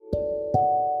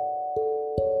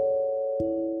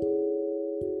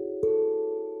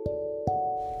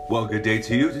Well, good day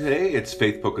to you today. It's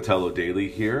Faith Pocatello Daily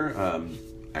here.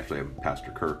 Actually, I'm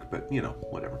Pastor Kirk, but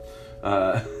whatever.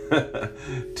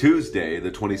 Tuesday,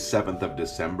 the 27th of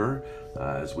December,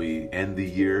 as we end the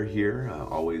year here,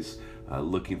 always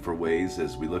looking for ways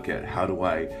as we look at how do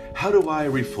I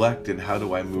reflect and how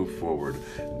do I move forward.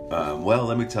 Well,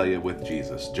 let me tell you with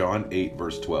Jesus, John 8,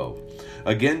 verse 12.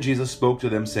 Again, Jesus spoke to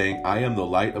them saying, I am the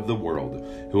light of the world.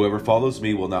 Whoever follows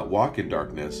me will not walk in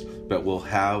darkness, but will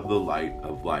have the light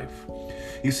of life.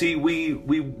 You see, we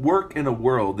work in a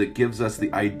world that gives us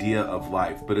the idea of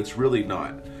life, but it's really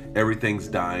not. Everything's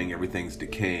dying, everything's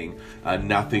decaying,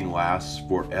 nothing lasts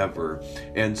forever.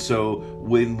 And so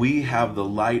when we have the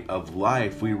light of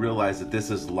life, we realize that this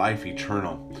is life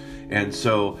eternal. And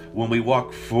so when we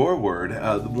walk forward,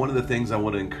 one of the things I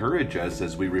want to encourage us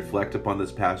as we reflect upon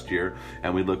this past year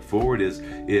and we look forward is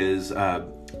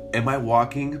am I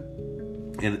walking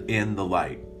in the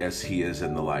light as he is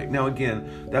in the light? Now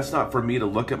again, that's not for me to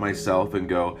look at myself and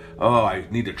go, oh, I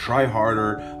need to try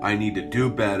harder, I need to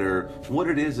do better. What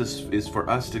it is for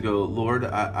us to go, Lord,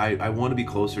 I want to be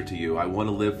closer to you. I want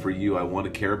to live for you. I want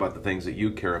to care about the things that you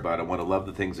care about. I want to love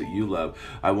the things that you love.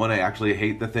 I want to actually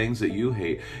hate the things that you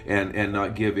hate and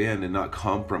not give in and not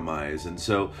compromise. And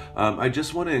so I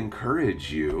just want to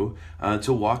encourage you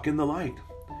to walk in the light,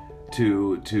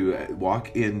 to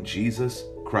walk in Jesus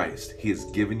Christ. He has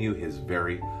given you his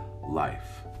very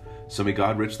life. So may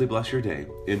God richly bless your day.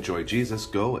 Enjoy Jesus.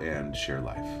 Go and share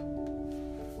life.